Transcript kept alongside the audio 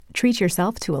Treat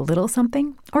yourself to a little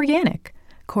something organic.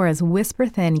 Cora's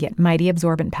whisper-thin yet mighty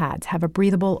absorbent pads have a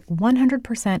breathable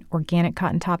 100% organic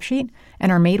cotton top sheet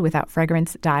and are made without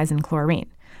fragrance, dyes, and chlorine.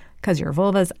 'Cause your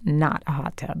vulva's not a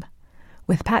hot tub.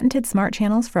 With patented smart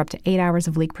channels for up to 8 hours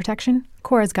of leak protection,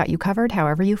 Cora's got you covered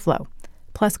however you flow.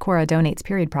 Plus, Cora donates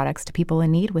period products to people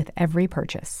in need with every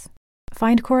purchase.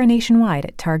 Find Cora nationwide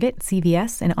at Target,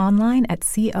 CVS, and online at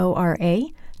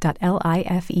cora.life.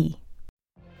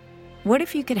 What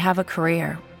if you could have a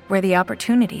career where the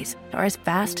opportunities are as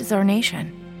vast as our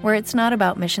nation, where it's not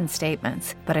about mission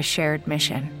statements, but a shared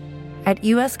mission? At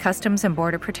U.S. Customs and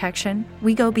Border Protection,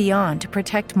 we go beyond to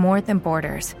protect more than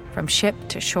borders. From ship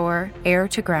to shore, air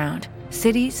to ground,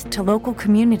 cities to local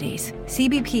communities,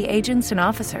 CBP agents and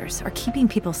officers are keeping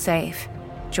people safe.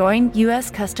 Join U.S.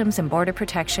 Customs and Border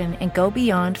Protection and go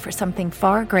beyond for something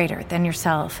far greater than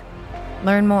yourself.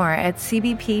 Learn more at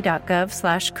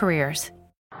cbp.gov/careers.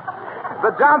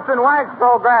 The Johnson Wax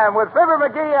Program with Fibber,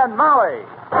 McGee, and Molly.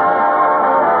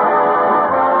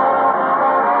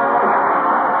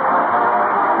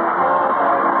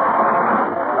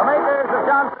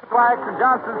 Wax and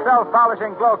Johnson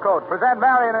Self-Polishing Glow Coat present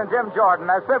Marion and Jim Jordan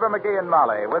as Fibber, McGee, and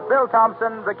Molly with Bill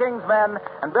Thompson, the King's Men,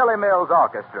 and Billy Mills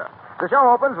Orchestra. The show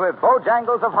opens with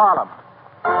Bojangles of Harlem.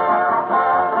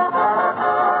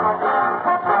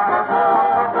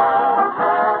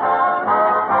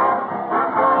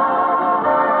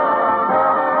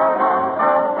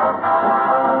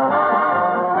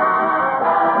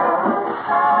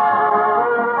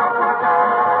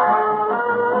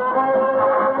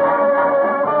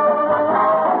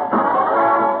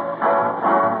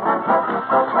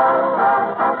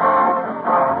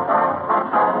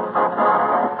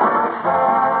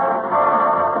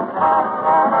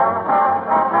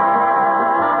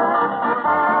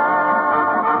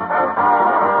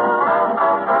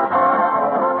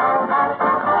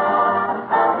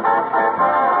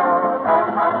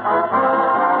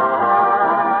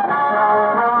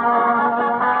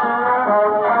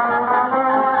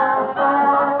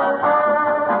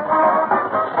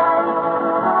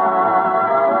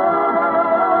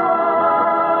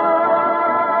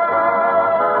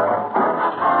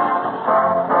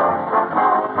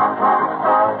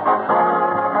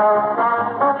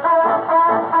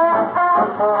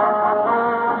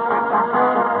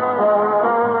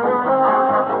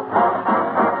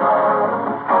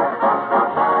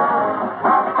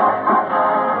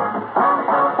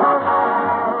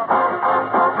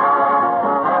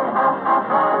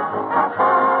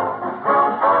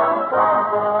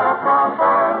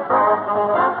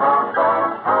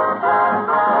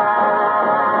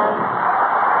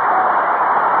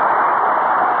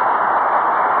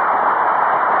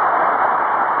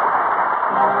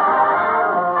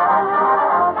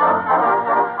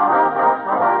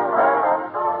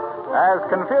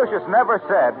 Confucius never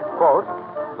said, quote,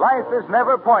 life is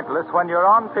never pointless when you're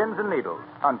on pins and needles,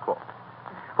 unquote.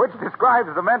 Which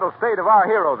describes the mental state of our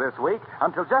hero this week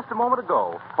until just a moment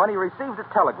ago when he received a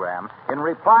telegram in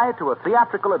reply to a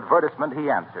theatrical advertisement he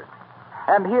answered.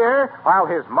 And here, while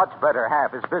his much better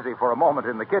half is busy for a moment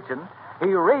in the kitchen,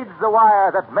 he reads the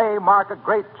wire that may mark a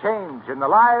great change in the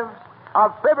lives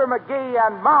of Fibber, McGee,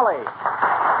 and Molly.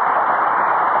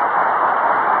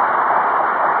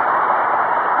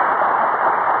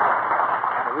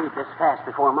 Read this fast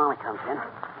before Molly comes in.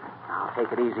 Now,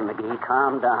 take it easy, McGee.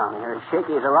 Calm down. You're as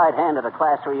shaky as a right hand at a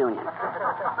class reunion.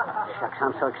 Shucks,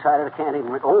 I'm so excited I can't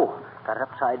even read. Oh, got it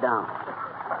upside down.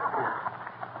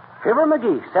 Fibber,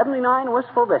 McGee, 79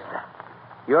 Wistful Vista.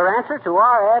 Your answer to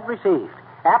our ad received.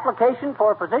 Application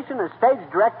for position as stage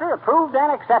director approved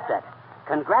and accepted.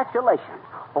 Congratulations.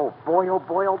 Oh, boy, oh,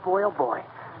 boy, oh, boy, oh, boy.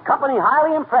 Company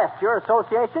highly impressed your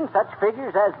association, such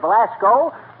figures as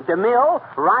Velasco, DeMille,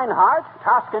 Reinhardt,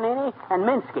 Toscanini, and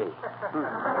Minsky.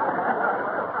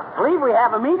 Believe we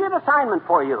have immediate assignment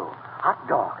for you. Hot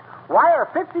dog. Wire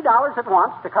 $50 at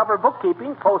once to cover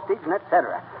bookkeeping, postage, and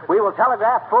etc. We will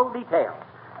telegraph full details.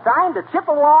 Signed the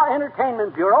Chippewa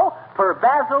Entertainment Bureau for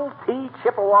Basil T.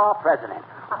 Chippewa, President.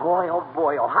 Boy,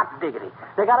 oh, hot diggity.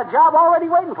 They got a job already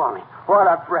waiting for me. What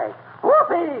a break.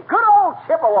 Whoopee! Good old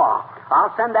Chippewa.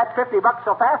 I'll send that $50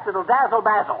 so fast it'll dazzle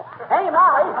Basil. Hey,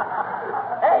 Molly.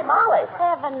 Hey, Molly.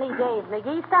 Heavenly days,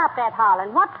 McGee. Stop that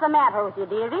hollering. What's the matter with you,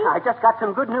 dearie? I just got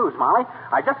some good news, Molly.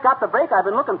 I just got the break I've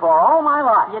been looking for all my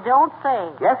life. You don't say.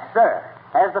 Yes, sir.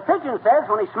 As the pigeon says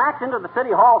when he smacked into the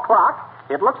City Hall clock,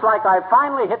 it looks like I've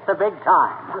finally hit the big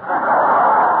time.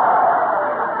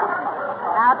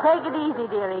 Now, take it easy,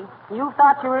 dearie. You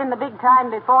thought you were in the big time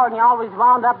before, and you always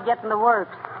wound up getting the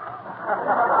works.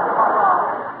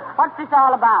 What's this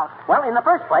all about? Well, in the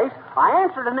first place, I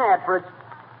answered an ad for a...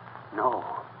 No,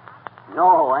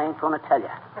 No, I ain't going to tell you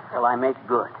till I make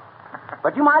good.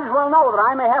 But you might as well know that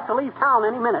I may have to leave town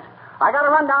any minute. I got to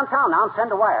run downtown now and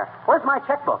send a wire. Where's my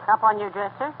checkbook? Up on your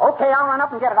dresser? Okay, I'll run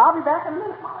up and get it. I'll be back in a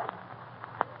minute, Molly.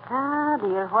 Ah,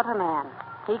 dear, what a man.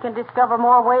 He can discover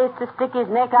more ways to stick his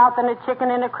neck out than a chicken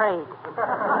in a crate.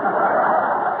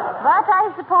 But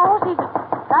I suppose he's...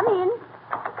 Come in.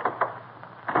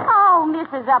 Oh,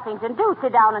 Mrs. Uppington, do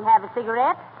sit down and have a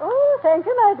cigarette. Oh, thank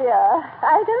you, my dear.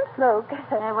 I don't smoke.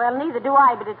 Well, neither do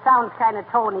I, but it sounds kind of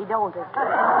tony, don't it?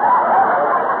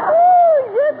 Oh,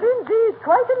 yes, indeed.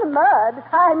 Quite in the mud.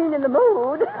 I mean, in the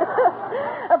mood.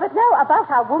 But now, about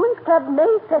our Women's Club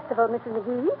May Festival, Mrs.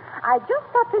 McGee. I just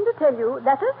stopped in to tell you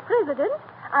that as president,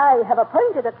 I have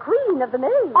appointed a queen of the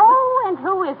May. Oh, and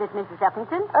who is it, Mrs.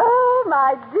 Uppington? Oh,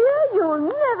 my dear, you'll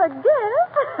never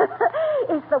guess.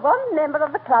 It's the one member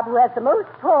of the club who has the most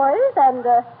poise and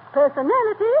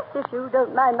personality, if you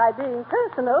don't mind my being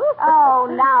personal. Oh,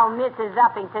 now, Mrs.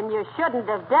 Uppington, you shouldn't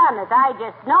have done it. I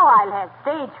just know I'll have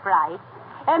stage fright.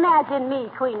 Imagine me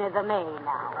Queen of the May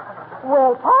now.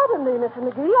 Well, pardon me, Mr.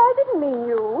 McGee. I didn't mean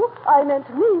you. I meant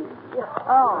me.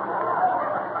 Oh.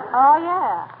 Oh,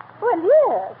 yeah. Well,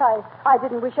 yes. I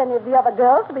didn't wish any of the other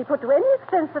girls to be put to any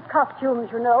expensive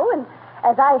costumes, you know, and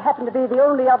as I happen to be the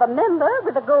only other member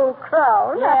with a gold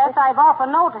crown... Yes, I've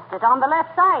often noticed it. On the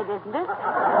left side, isn't it?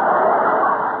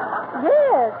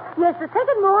 Yes, the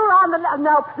second more on the...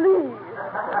 Now, please.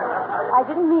 I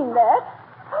didn't mean that.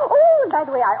 Oh, and by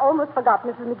the way, I almost forgot,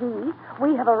 Mrs. McGee.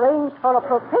 We have arranged for a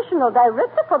professional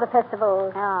director for the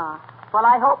festival. Ah. Well,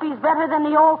 I hope he's better than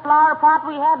the old flower pot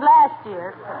we had last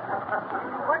year.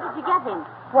 Where did you get him?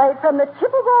 Why, from the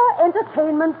Chippewa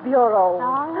Entertainment Bureau.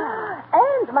 Oh, yeah.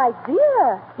 And, my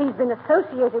dear, he's been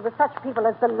associated with such people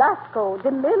as Velasco,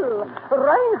 DeMille,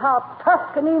 Reinhardt,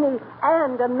 Toscanini,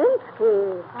 and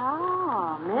Minsky.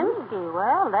 Oh, Minsky.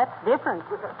 Well, that's different.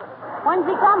 When's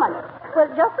he coming? Well,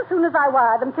 just as soon as I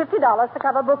wire them $50 to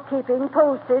cover bookkeeping,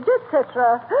 postage,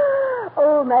 etc.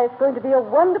 Oh, my, it's going to be a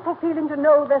wonderful feeling to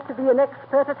know there's to be an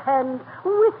expert at hand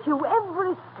with you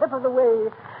every step of the way.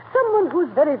 Someone whose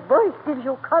very voice gives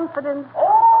you confidence.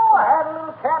 Oh, I had a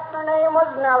little cat, and her name was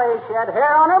Nellie. She had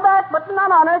hair on her back, but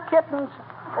none on her kittens.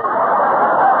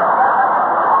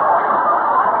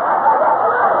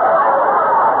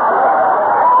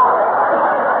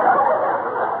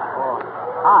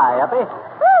 Hi, Uppy.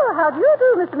 Oh, how do you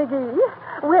do, Mr. McGee?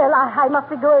 Well, I must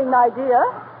be going, my dear.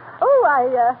 Oh,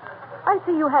 I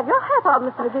see you have your hat on,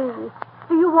 Mr. McGee.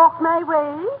 Do you walk my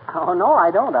way? Oh, no,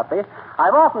 I don't, Uppy.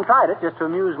 I've often tried it just to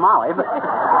amuse Molly, but somehow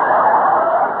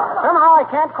I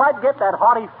can't quite get that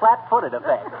haughty, flat-footed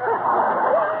effect.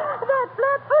 That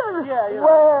flat-footed? Yeah.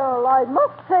 Well, I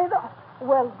must say that...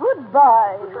 Well,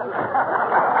 goodbye.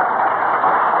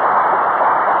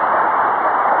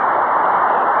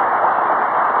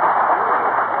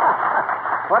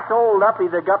 What's old Uppy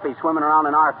the Guppy swimming around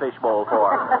in our fishbowl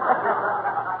for?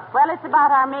 Well, it's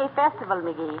about our May Festival,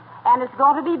 McGee. And it's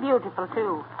going to be beautiful,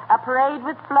 too. A parade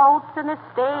with floats and a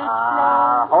stage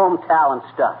play. Home talent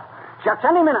stuff. Shucks,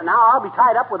 any minute now, I'll be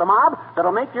tied up with a mob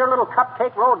that'll make your little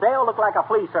cupcake rodeo look like a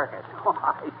flea circus.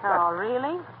 Oh,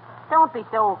 really? Don't be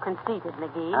so conceited,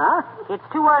 McGee. Huh? It's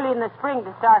too early in the spring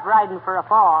to start riding for a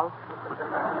fall.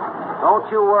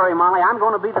 Don't you worry, Molly. I'm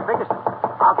going to be the biggest...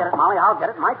 I'll get it, Molly. I'll get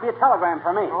it. Might be a telegram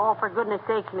for me. Oh, for goodness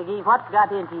sakes, McGee, what's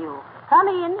got into you? Come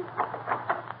in.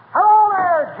 Hello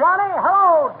there, Johnny.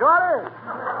 Hello, daughter.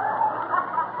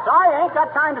 Sorry, I ain't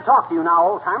got time to talk to you now,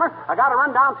 old-timer. I got to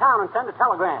run downtown and send a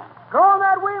telegram. Going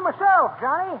that way myself,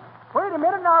 Johnny. Wait a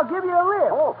minute and I'll give you a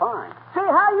lift. Oh, fine. Say,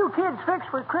 how you kids fix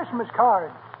for Christmas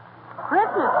cards?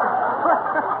 Christmas.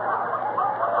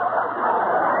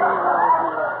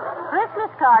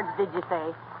 Christmas cards, did you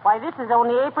say? Why, this is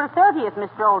only April 30th,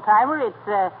 Mr. Oldtimer. It's,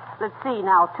 let's see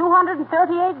now, 238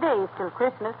 days till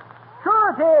Christmas.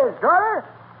 Sure it is, daughter.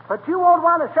 But you won't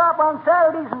want to shop on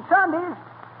Saturdays and Sundays.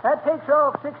 That takes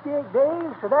off 68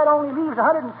 days, so that only leaves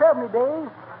 170 days.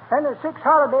 Then there's 6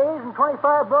 holidays and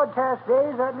 25 broadcast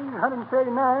days. That leaves 139.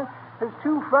 There's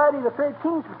 2 Friday the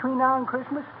 13th between now and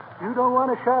Christmas. You don't want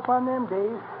to shop on them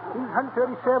days. These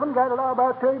 137 got to allow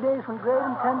about 30 days for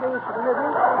engraving, 10 days for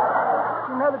delivery.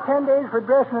 Another 10 days for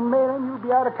dressing and mailing. You'll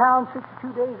be out of town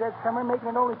 62 days that summer, making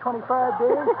it only 25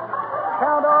 days.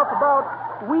 Count off about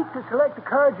a week to select the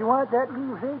cards you want. That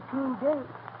leaves 18 days.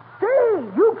 Say,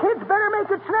 you kids better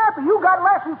make it snappy. You got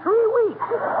less than 3 weeks.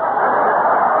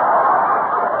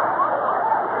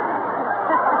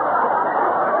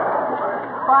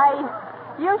 Why,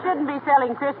 you shouldn't be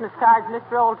selling Christmas cards,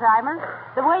 Mr. Oldtimer.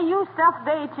 The way you stuff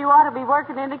dates, you ought to be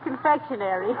working in a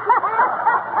confectionery.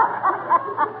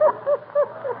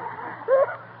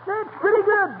 That's pretty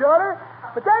good, daughter.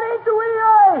 But that ain't the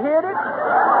heard it.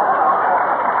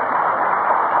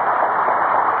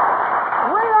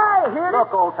 Way I heard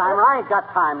Look, it. old-timer, I ain't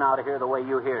got time now to hear the way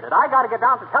you heard it. I got to get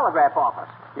down to the telegraph office.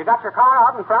 You got your car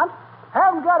out in front?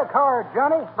 Haven't got a car,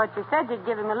 Johnny. But you said you'd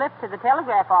give him a lift to the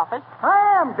telegraph office.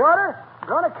 I am, daughter.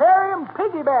 Gonna carry him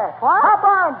piggyback. What? Hop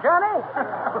on, Johnny.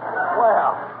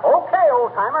 Well, okay,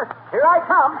 old-timer. Here I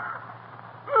come.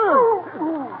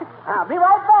 I'll be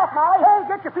right back, Molly. Hey,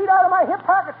 get your feet out of my hip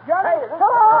pockets, Johnny. Hey, this- So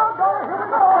long, daughter. Here we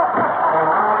go.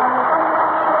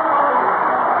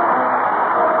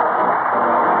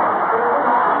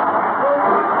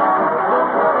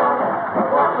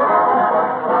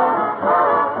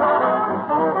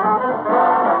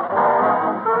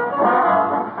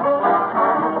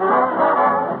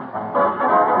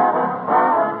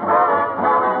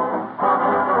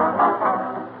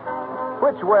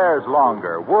 Which wears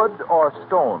longer, wood or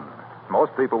stone?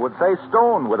 Most people would say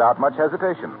stone without much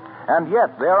hesitation. And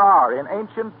yet there are in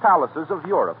ancient palaces of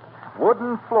Europe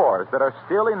wooden floors that are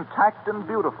still intact and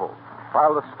beautiful,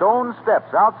 while the stone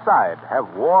steps outside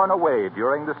have worn away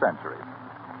during the centuries.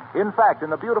 In fact, in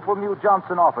the beautiful new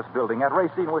Johnson office building at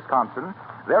Racine, Wisconsin,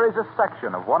 there is a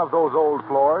section of one of those old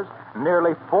floors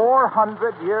nearly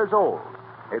 400 years old.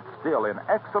 It's still in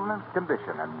excellent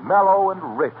condition and mellow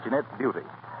and rich in its beauty,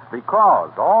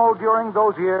 because all during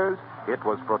those years it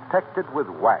was protected with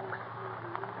wax.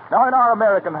 Now, in our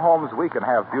American homes, we can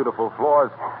have beautiful floors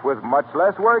with much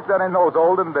less work than in those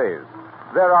olden days.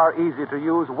 There are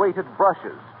easy-to-use weighted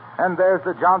brushes, and there's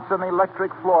the Johnson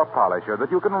electric floor polisher that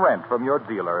you can rent from your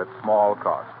dealer at small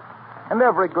cost. And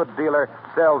every good dealer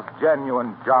sells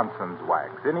genuine Johnson's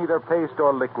wax in either paste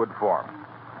or liquid form.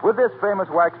 With this famous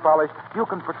wax polish, you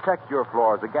can protect your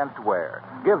floors against wear,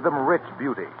 give them rich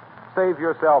beauty, save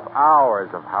yourself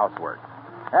hours of housework.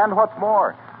 And what's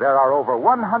more, there are over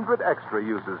 100 extra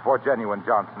uses for genuine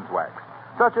Johnson's wax,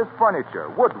 such as furniture,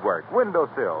 woodwork,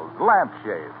 windowsills,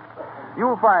 lampshades.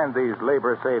 You'll find these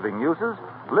labor-saving uses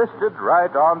listed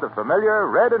right on the familiar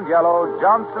red and yellow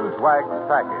Johnson's wax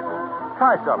package.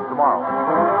 Try some tomorrow.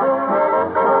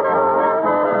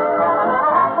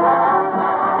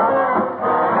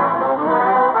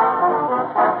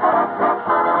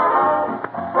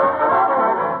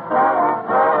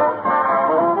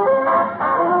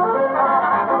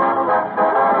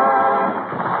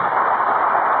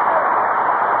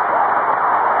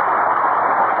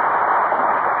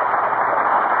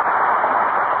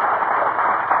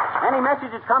 Any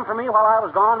messages come from me while I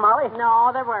was gone, Molly?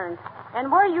 No, there weren't. And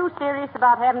were you serious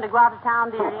about having to go out of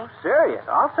town, dearie? Serious?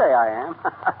 I'll say I am.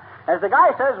 As the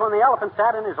guy says when the elephant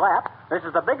sat in his lap, this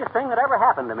is the biggest thing that ever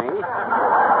happened to me.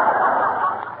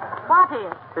 What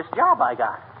is? This job I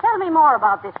got. Tell me more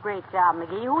about this great job,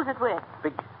 McGee. Who's it with?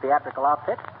 Big theatrical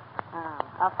outfit.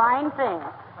 Oh, a fine thing.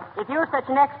 If you're such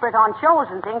an expert on shows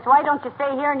and things, why don't you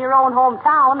stay here in your own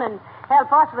hometown and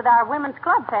help us with our Women's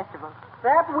Club Festival?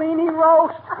 That weenie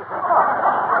roast.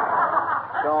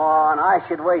 Go on. I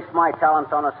should waste my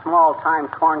talents on a small-time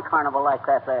corn carnival like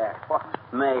that there.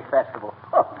 May Festival.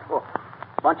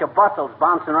 Bunch of bustles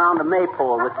bouncing around a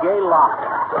maypole with gay laughter.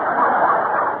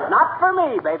 Not for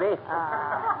me, baby.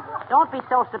 Don't be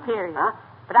so superior. Huh?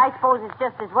 But I suppose it's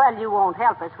just as well you won't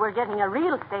help us. We're getting a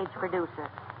real stage producer.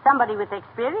 Somebody with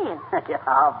experience. Yeah,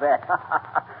 I'll bet.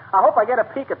 I hope I get a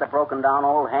peek at the broken-down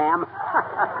old ham.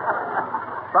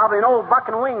 Probably an old buck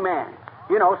and wing man.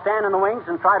 You know, stand in the wings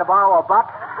and try to borrow a buck.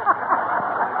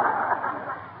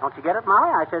 Don't you get it,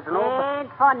 Molly? I says an old...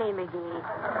 Ain't funny, McGee.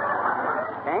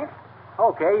 Ain't?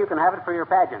 Okay, you can have it for your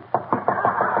pageant.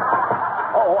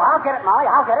 Oh, I'll get it, Molly.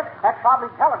 I'll get it. That's probably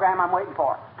the telegram I'm waiting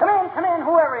for. Come in,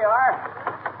 whoever you are.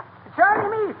 It's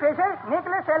only me, Fisher.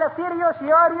 Nicholas Eleftherios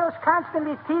Iorios,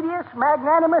 constantly tedious,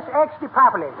 magnanimous ex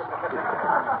Depopolis.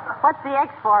 What's the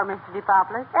X for, Mr.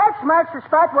 DePoplis? X marks the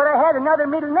spot where I had another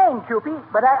middle name, Cupie,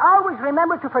 but I always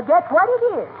remember to forget what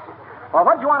it is. Well,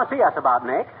 what do you want to see us about,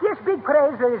 Nick? This big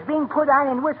parade that is being put on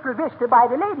in Wistful Vista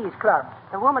by the ladies' club.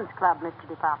 The Women's Club, Mr.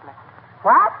 DePoplis.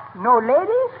 What? No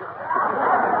ladies?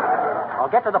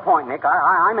 I'll get to the point, Nick.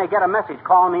 I may get a message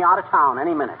calling me out of town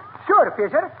any minute. Sure,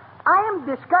 Fisher. I am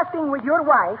disgusting with your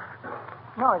wife.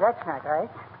 No, that's not right.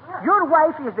 Your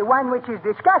wife is the one which is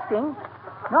disgusting.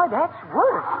 No, that's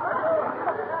worse.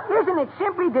 Isn't it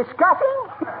simply disgusting?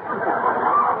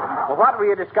 Well, what were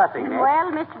you discussing, Nick?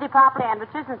 Well, Mr. DePoplis,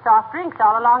 sandwiches and soft drinks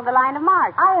all along the line of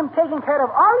march. I am taking care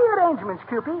of all the arrangements,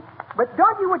 Cupie. But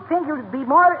don't you would think it would be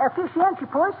more efficient,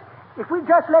 Puss, if we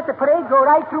just let the parade go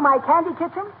right through my candy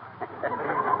kitchen?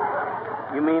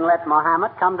 You mean let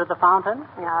Mohammed come to the fountain?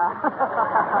 No.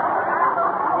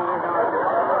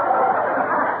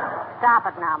 Stop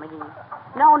it now, McGee.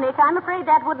 No, Nick, I'm afraid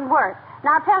that wouldn't work.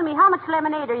 Now tell me, how much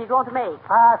lemonade are you going to make?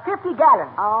 50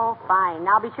 gallons. Oh, fine.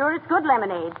 Now be sure it's good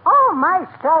lemonade. Oh, my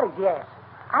stars, yes.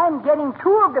 I'm getting 2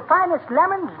 of the finest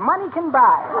lemons money can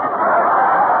buy.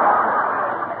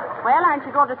 Well, aren't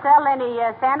you going to sell any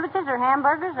sandwiches or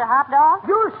hamburgers or hot dogs?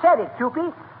 You said it,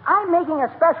 Choopy. I'm making a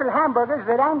special hamburgers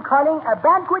that I'm calling a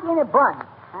banquet in a bun.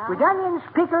 With onions,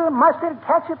 pickle, mustard,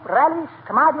 ketchup, relish,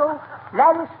 tomato,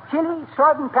 lettuce, chili,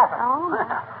 salt, and pepper. Oh.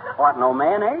 What, no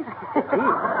mayonnaise? Gee,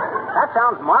 that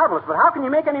sounds marvelous, but how can you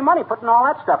make any money putting all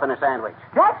that stuff in a sandwich?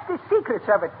 That's the secret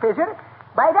of it, Fizzer.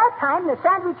 By that time, the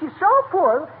sandwich is so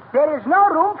full, there is no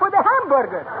room for the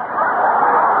hamburger.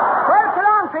 Well, so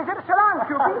long, Fizzer. So long,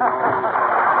 Choopy.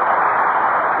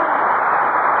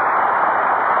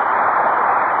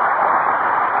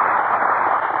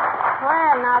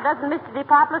 Well, now, doesn't Mr.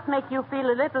 DePoplis make you feel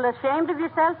a little ashamed of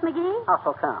yourself, McGee? How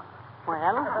so come?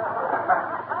 Well,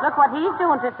 look what he's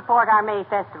doing to support our May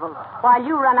Festival, while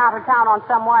you run out of town on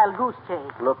some wild goose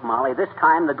chase. Look, Molly, this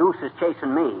time the goose is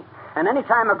chasing me. And any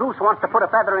time a goose wants to put a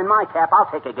feather in my cap, I'll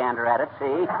take a gander at it,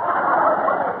 see?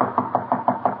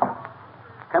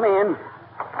 Come in.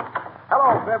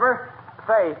 Hello, Fibber.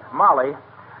 Say, Molly,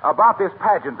 about this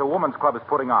pageant the Woman's Club is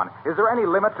putting on, is there any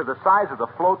limit to the size of the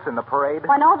floats in the parade?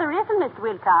 Why, no, there isn't, Mr.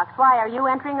 Wilcox. Why, are you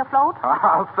entering a float?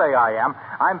 I'll say I am.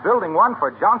 I'm building one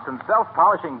for Johnson's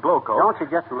self-polishing glow coat. Don't you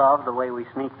just love the way we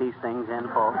sneak these things in,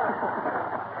 folks?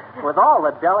 With all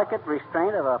the delicate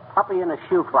restraint of a puppy in a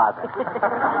shoe closet.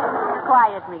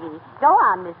 Quiet, McGee. Go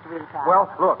on, Mr. Wilcox. Well,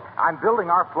 look, I'm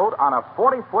building our float on a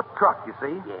 40-foot truck, you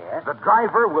see. Yes. The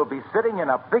driver will be sitting in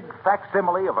a big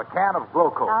facsimile of a can of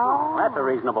glow coat. Oh. That's a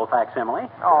reasonable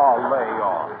facsimile. Oh, lay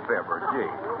off, Fibber,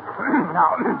 gee.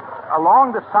 Now,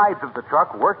 along the sides of the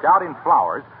truck, worked out in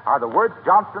flowers, are the words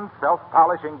Johnson's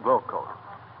self-polishing glow coat.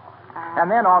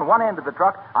 And then on one end of the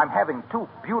truck, I'm having 2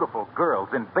 beautiful girls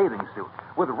in bathing suits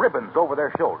with ribbons over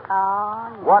their shoulders.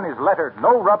 Oh, yes. One is lettered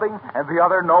no rubbing and the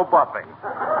other no buffing.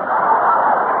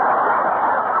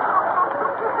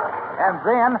 And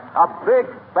then a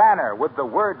big banner with the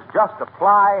words just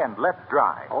apply and let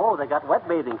dry. Oh, they got wet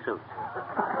bathing suits.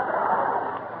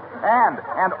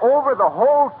 And over the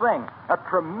whole thing, a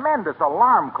tremendous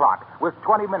alarm clock with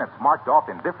 20 minutes marked off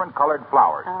in different colored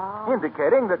flowers,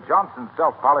 indicating that Johnson's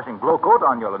self-polishing glow coat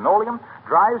on your linoleum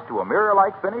dries to a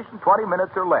mirror-like finish in 20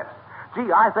 minutes or less.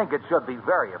 Gee, I think it should be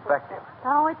very effective.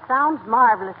 Oh, it sounds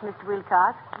marvelous, Mr.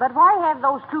 Wilcox. But why have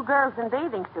those 2 girls in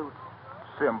bathing suits?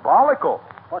 Symbolical.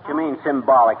 What you mean,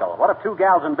 symbolical? What have 2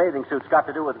 gals in bathing suits got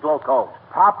to do with glow coat?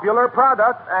 Popular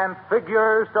product and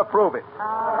figures to prove it.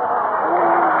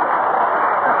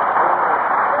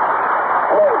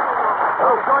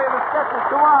 I'll show you the sketches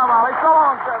tomorrow, Molly. So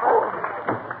long, Trevor.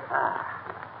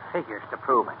 Figures to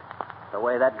prove it. The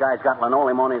way that guy's got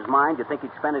linoleum on his mind, you'd think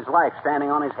he'd spend his life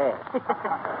standing on his head.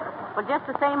 Well, just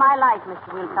the same, I like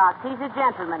Mr. Wilcox. He's a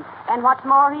gentleman. And what's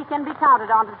more, he can be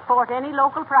counted on to support any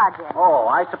local project.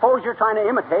 Oh, I suppose you're trying to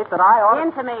imitate that I ought to...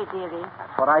 Intimate, dearie.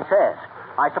 That's what I says.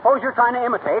 I suppose you're trying to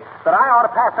imitate that I ought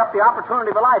to pass up the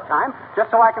opportunity of a lifetime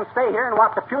just so I can stay here and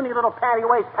watch the puny little panty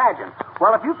waist pageant.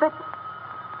 Well, if you think...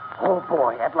 Oh,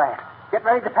 boy, at last. Get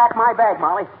ready to pack my bag,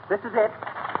 Molly. This is it.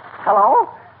 Hello?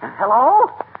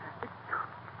 Hello?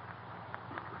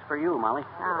 It's for you, Molly.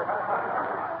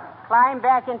 Climb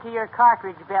back into your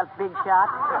cartridge belt, big shot.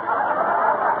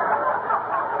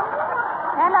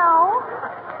 Hello?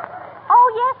 Oh,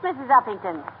 yes, Mrs.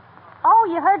 Uppington. Oh,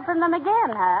 you heard from them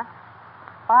again, huh?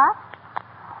 What?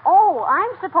 Oh,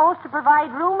 I'm supposed to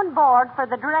provide room and board for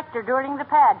the director during the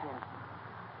pageant.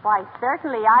 Why,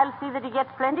 certainly. I'll see that he gets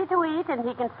plenty to eat and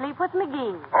he can sleep with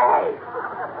McGee. Hey!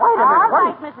 Wait a minute. All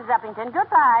right, Mrs. Uppington.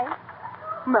 Goodbye.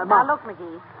 Now, look,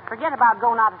 McGee. Forget about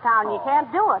going out of town. You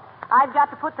can't do it. I've got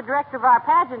to put the director of our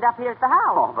pageant up here at the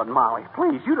house. Oh, but Molly,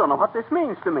 please, you don't know what this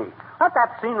means to me. Let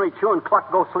that scenery chewing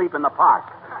cluck go sleep in the park.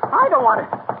 I don't want it.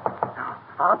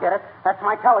 I'll get it. That's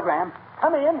my telegram.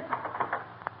 Come in.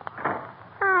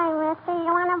 Hi, mister.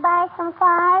 You want to buy some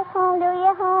flowers? Do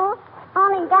you?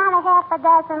 Only got a half a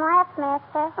dozen left,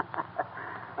 mister.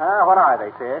 What are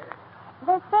they, sis?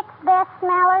 The 6 best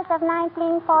smellers of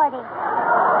 1940.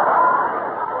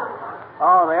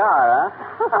 Oh, they are, huh?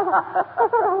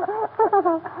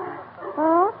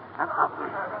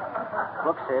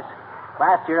 Look, sis.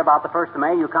 Last year, about the 1st of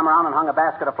May, you come around and hung a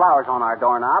basket of flowers on our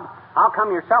doorknob. How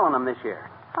come you're selling them this year?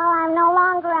 Well, I'm no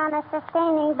longer on a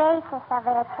sustaining basis of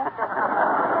it.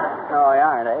 Oh, they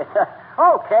aren't, eh?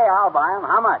 Okay, I'll buy them.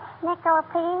 How much? Nickel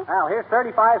apiece? Well, here's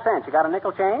 35 cents. You got a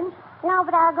nickel change? No,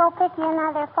 but I'll go pick you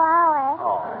another flower.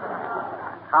 Oh.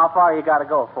 How far you got to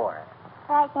go for it?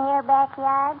 Right in your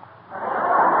backyard.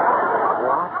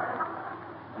 What?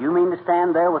 You mean to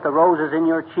stand there with the roses in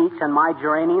your cheeks and my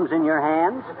geraniums in your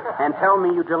hands and tell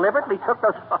me you deliberately took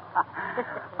those...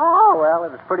 Oh, well, it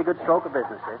was a pretty good stroke of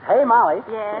business. Hey, Molly.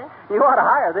 Yes? You ought to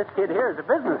hire this kid here as a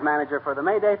business manager for the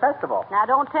May Day Festival. Now,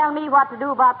 don't tell me what to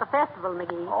do about the festival,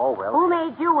 McGee. Oh, well... Who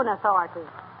made you an authority?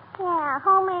 Yeah,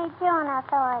 who made you an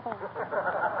authority?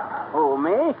 Who,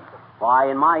 me? Why,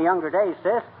 in my younger days,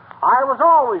 sis, I was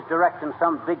always directing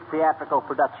some big theatrical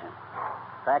production.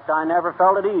 In fact, I never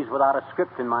felt at ease without a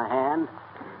script in my hand.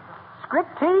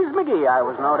 Script-Tease McGee, I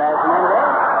was known as in them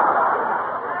days.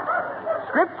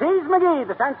 Script-Tease McGee,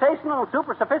 the sensational and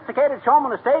super sophisticated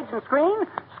showman of stage and screen,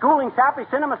 schooling sappy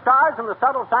cinema stars in the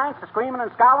subtle science of screaming and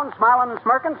scowling, smiling and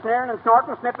smirking, sneering and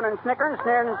snorting, snipping and snickering,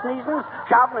 sneering and sneezing,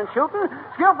 shouting and shooting,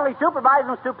 skillfully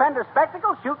supervising stupendous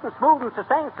spectacles, shooting smooth and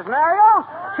sustained scenarios,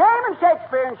 shaming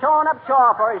Shakespeare and showing up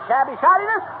Shaw for his shabby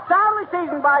shoddiness, soundly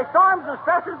seasoned by storms and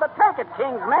stresses, but take it,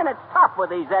 King's men, it's tough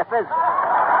with these effers.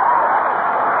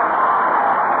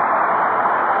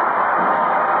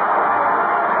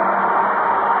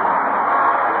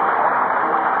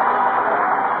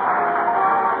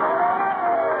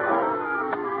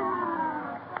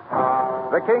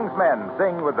 The King's Men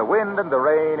sing with the wind and the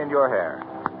rain in your hair.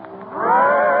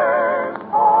 Rain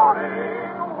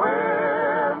pouring,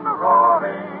 wind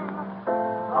roaring,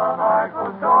 the night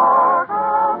was dark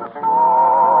and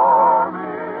stormy.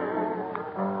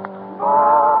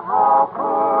 But how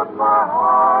could my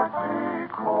heart be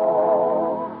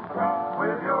cold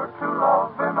with your true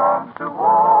loving arms to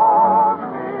warm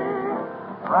me?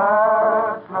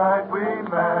 Last night we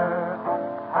met,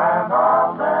 and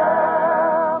I'll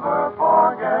never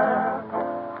forget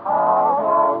how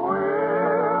the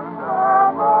wind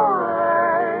and the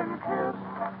rain kissed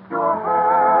your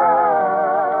hair.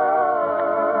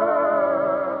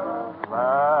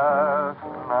 Last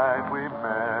night we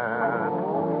met,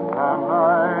 and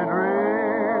I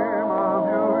dream of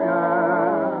you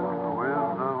yet, with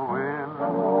the wind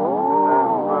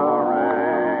and the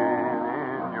rain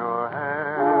in your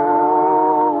hair.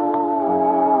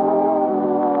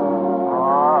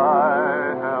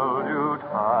 I held you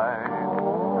tight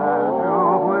as you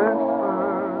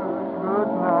whispered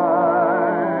good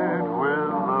night,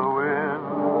 with the wind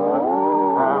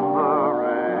and the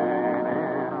rain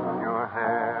in your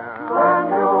hair. Then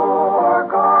you were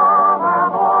gone,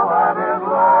 and all that is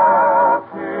left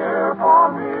here for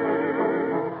me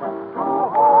to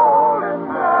hold in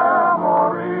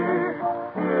memory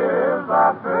is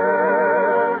that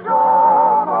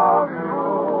vision of you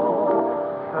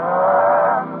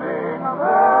standing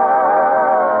there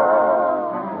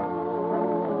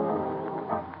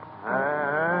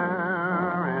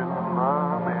in the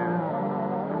mist.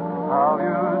 How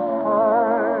you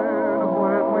smiled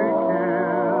when we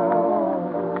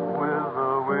kissed, with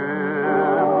the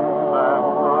wind and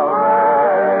the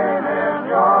rain in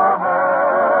your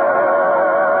hair,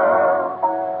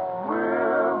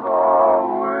 with the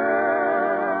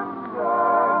wind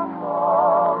and the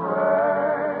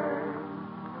rain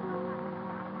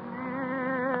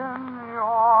in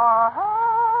your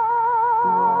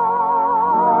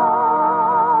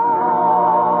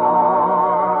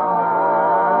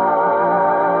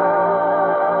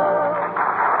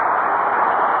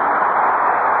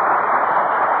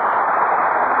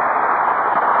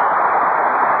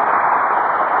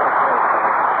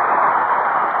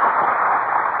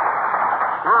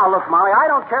Now, look, Molly, I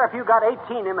don't care if you got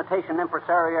 18 imitation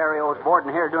impresarios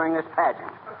boarding here during this pageant.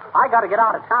 I got to get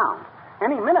out of town.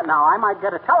 Any minute now, I might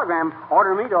get a telegram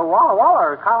ordering me to Walla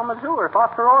Walla or Kalamazoo or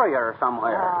Fosteroria or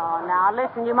somewhere. Oh, now,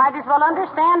 listen, you might as well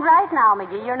understand right now,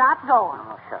 McGee, you're not going.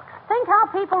 Oh, shucks. Think how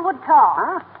people would talk.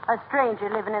 Huh? A stranger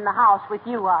living in the house with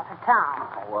you out of town.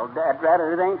 Oh, well, Dad,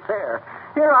 rather, it ain't fair.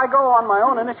 Here I go on my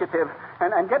own initiative and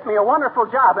get me a wonderful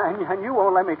job, and you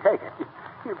won't let me take it.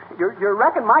 You're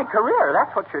wrecking my career.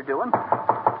 That's what you're doing.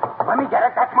 Let me get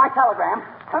it. That's my telegram.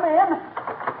 Come in.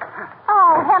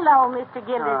 Oh, hello, Mr.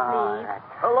 Gildersleeve.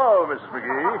 Hello, Mrs.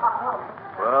 McGee.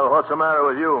 Well, what's the matter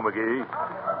with you, McGee?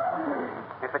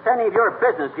 If it's any of your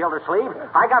business, Gildersleeve,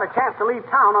 I got a chance to leave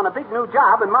town on a big new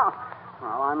job, and well,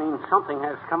 I mean, something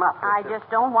has come up. I just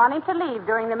don't want him to leave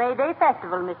during the May Day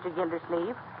Festival, Mr.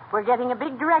 Gildersleeve. We're getting a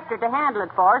big director to handle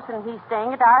it for us, and he's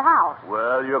staying at our house.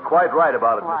 Well, you're quite right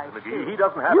about it, Why, Mrs. McGee. shoot. He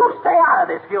doesn't have You to... stay out of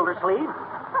this, Gildersleeve.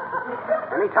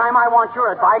 Anytime I want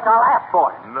your advice, I'll ask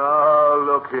for it. No,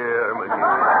 look here, McGee.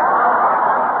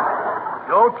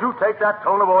 Don't you take that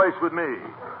tone of voice with me.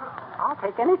 I'll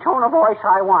take any tone of voice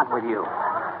I want with you.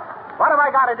 What have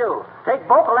I got to do? Take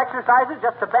vocal exercises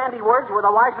just to bandy words with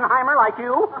a Weisenheimer like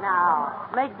you? Now,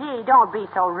 McGee, don't be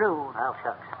so rude. Well,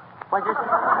 shucks. Was there...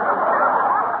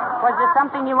 Was there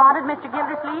something you wanted, Mr.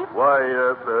 Gildersleeve? Why,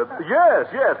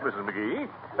 yes, Mrs. McGee.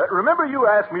 Remember you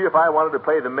asked me if I wanted to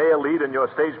play the male lead in your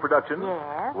stage production?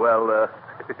 Yes. Well,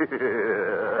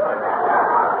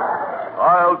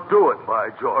 I'll do it,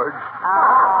 by George.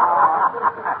 Oh,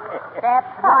 that's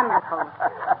wonderful.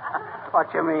 What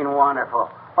you mean,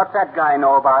 wonderful? What's that guy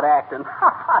know about acting?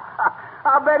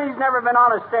 I'll bet he's never been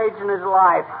on a stage in his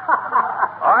life.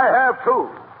 I have, too.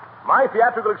 My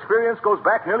theatrical experience goes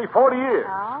back nearly 40 years.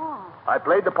 Oh. I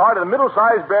played the part of the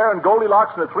middle-sized bear in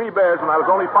Goldilocks and the Three Bears when I was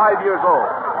only 5 years old.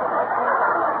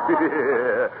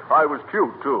 I was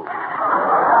cute, too.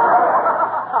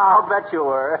 I'll bet you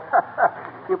were.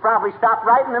 You probably stopped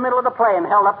right in the middle of the play and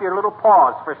held up your little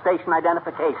paws for station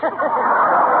identification.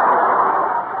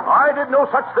 I did no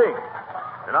such thing.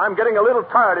 And I'm getting a little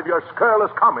tired of your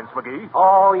scurrilous comments, McGee.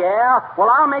 Oh, yeah? Well,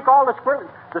 I'll make all the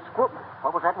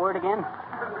what was that word again?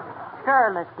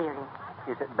 Scurrilous, dearie.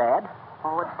 Is it bad?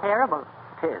 Oh, it's terrible.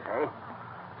 It is, eh?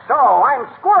 So, I'm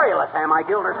scurrilous, am I,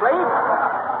 Gildersleeve?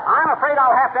 I'm afraid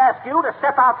I'll have to ask you to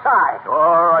step outside.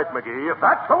 All right, McGee, if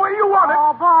that's the way you want it.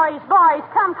 Oh, boys,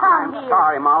 come I'm here.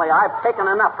 sorry, Molly. I've taken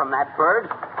enough from that bird.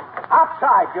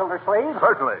 Outside, Gildersleeve.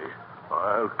 Certainly.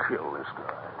 I'll kill this guy.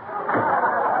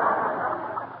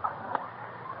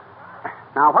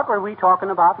 Now, what were we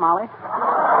talking about, Molly?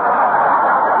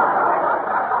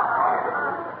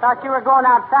 Thought you were going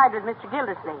outside with Mr.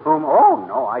 Gildersleeve. Oh,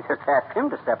 no, I just asked him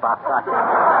to step outside.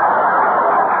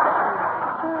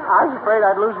 I was afraid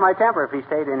I'd lose my temper if he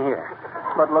stayed in here.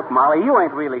 But look, Molly, you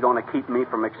ain't really going to keep me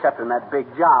from accepting that big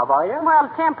job, are you? Well,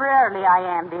 temporarily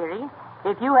I am, dearie.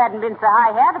 If you hadn't been so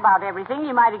high-hat about everything,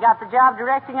 you might have got the job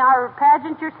directing our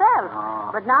pageant yourself.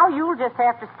 Oh. But now you'll just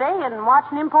have to stay and watch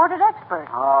an imported expert.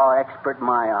 Oh, expert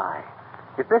my eye.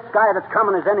 If this guy that's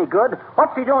coming is any good,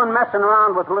 what's he doing messing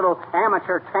around with little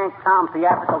amateur tank tom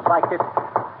theatricals like this?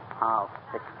 I'll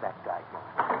fix that guy.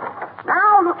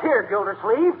 Now, look here,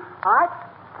 Gildersleeve. All right?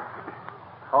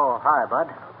 Oh, hi, bud.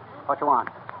 What you want?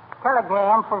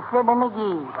 Telegram for Fibber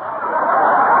McGee.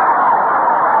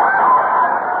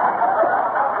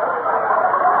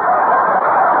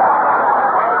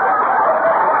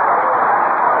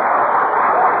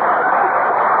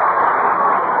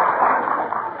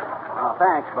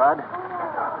 Thanks, bud.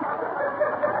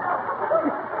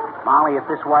 Molly, if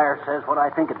this wire says what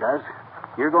I think it does,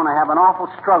 you're going to have an awful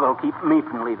struggle keeping me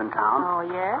from leaving town. Oh,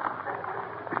 yes?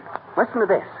 Listen to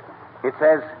this. It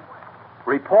says,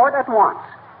 report at once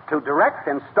to direct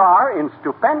and star in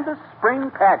stupendous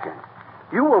spring pageant.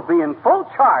 You will be in full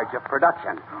charge of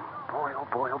production. Boy, oh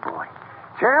boy, oh boy.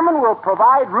 Chairman will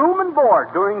provide room and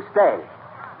board during stay.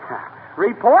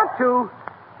 Report to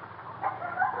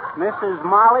Mrs.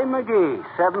 Molly McGee,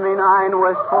 79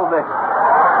 Wistful Vista.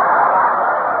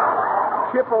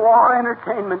 Chippewa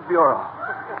Entertainment Bureau.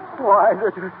 Why,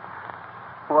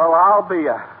 well, I'll be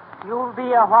You'll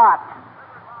be a what?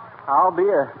 I'll be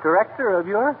a director of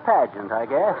your pageant, I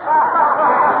guess.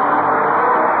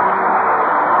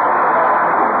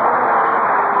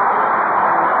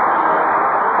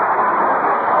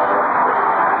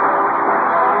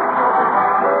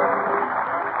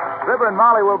 Fibber and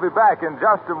Molly will be back in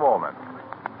just a moment.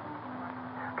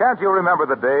 Can't you remember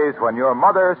the days when your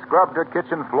mother scrubbed her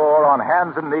kitchen floor on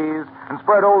hands and knees and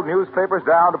spread old newspapers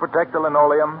down to protect the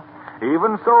linoleum?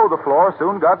 Even so, the floor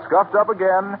soon got scuffed up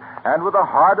again, and with the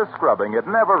hardest scrubbing, it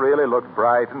never really looked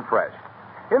bright and fresh.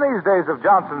 In these days of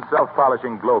Johnson's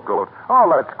self-polishing glow coat, all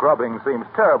that scrubbing seems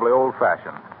terribly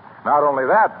old-fashioned. Not only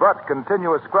that, but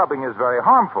continuous scrubbing is very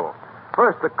harmful.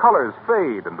 First, the colors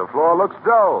fade and the floor looks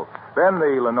dull. Then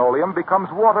the linoleum becomes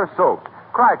water-soaked,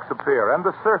 cracks appear, and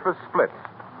the surface splits.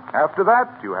 After that,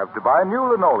 you have to buy new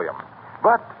linoleum.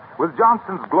 But with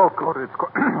Johnson's Glow Coat,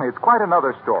 it's quite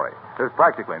another story. There's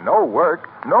practically no work,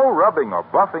 no rubbing or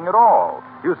buffing at all.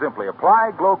 You simply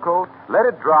apply Glow Coat, let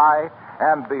it dry,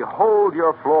 and behold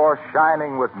your floor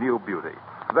shining with new beauty.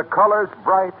 The colors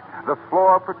bright, the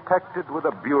floor protected with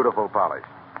a beautiful polish.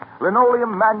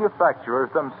 Linoleum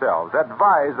manufacturers themselves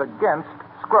advise against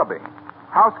scrubbing.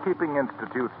 Housekeeping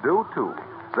institutes do, too.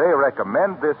 They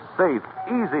recommend this safe,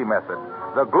 easy method,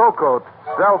 the Glow Coat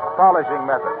self-polishing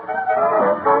method.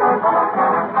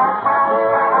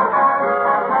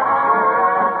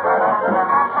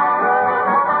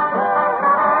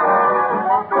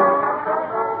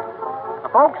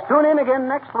 Folks, tune in again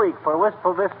next week for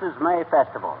Wistful Vista's May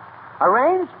Festival.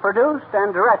 Arranged, produced,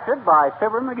 and directed by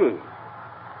Fibber McGee.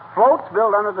 Floats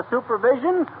built under the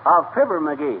supervision of Fibber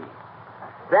McGee.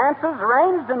 Dances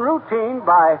arranged and routine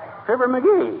by Fibber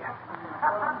McGee.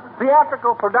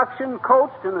 Theatrical production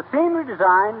coached and the scenery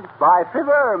designed by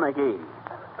Fibber McGee.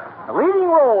 The leading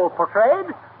role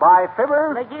portrayed by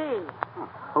Fibber McGee.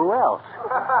 Who else?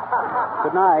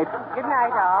 Good night. Good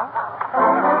night, all.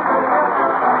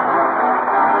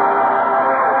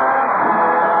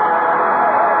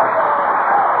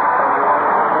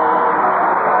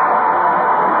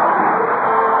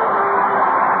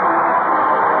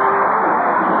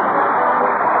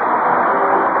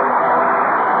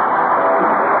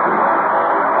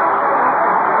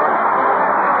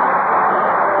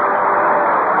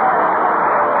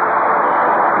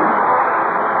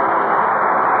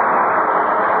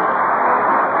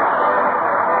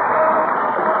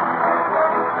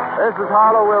 This is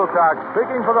Harlow Wilcox,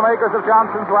 speaking for the makers of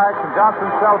Johnson's Wax and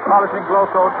Johnson's Self-Polishing Glow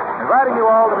Coat, inviting you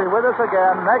all to be with us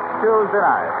again next Tuesday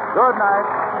night. Good night.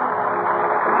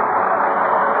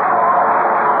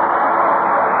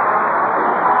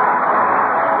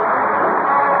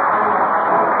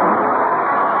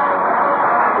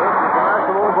 This is the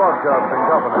National Broadcasting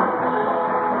Company.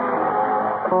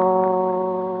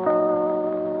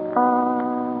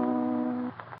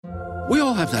 We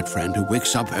all have that friend who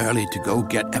wakes up early to go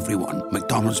get everyone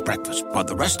McDonald's breakfast, while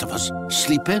the rest of us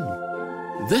sleep in.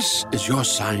 This is your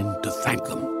sign to thank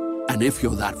them. And if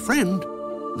you're that friend,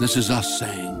 this is us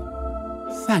saying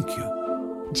thank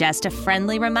you. Just a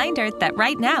friendly reminder that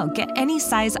right now, get any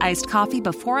size iced coffee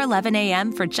before 11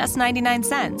 a.m. for just 99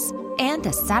 cents. And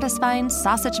a satisfying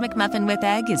sausage McMuffin with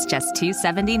egg is just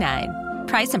 $2.79.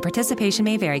 Price and participation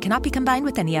may vary. Cannot be combined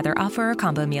with any other offer or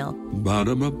combo meal.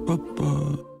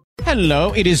 Ba-da-ba-ba-ba.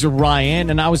 Hello, it is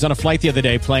Ryan, and I was on a flight the other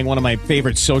day playing one of my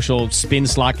favorite social spin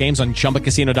slot games on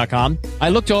ChumbaCasino.com. I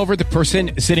looked over at the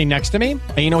person sitting next to me,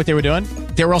 and you know what they were doing?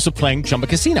 They were also playing Chumba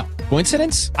Casino.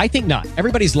 Coincidence? I think not.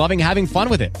 Everybody's loving having fun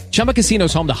with it. Chumba Casino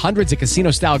is home to hundreds of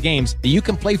casino-style games that you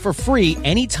can play for free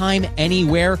anytime,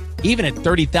 anywhere, even at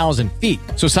 30,000 feet.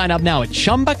 So sign up now at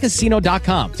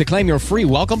ChumbaCasino.com to claim your free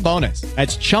welcome bonus.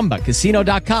 That's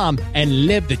ChumbaCasino.com and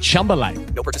live the Chumba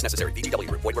life. No purchase necessary. VGW.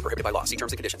 Void where prohibited by law. See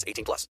terms and conditions. 18+.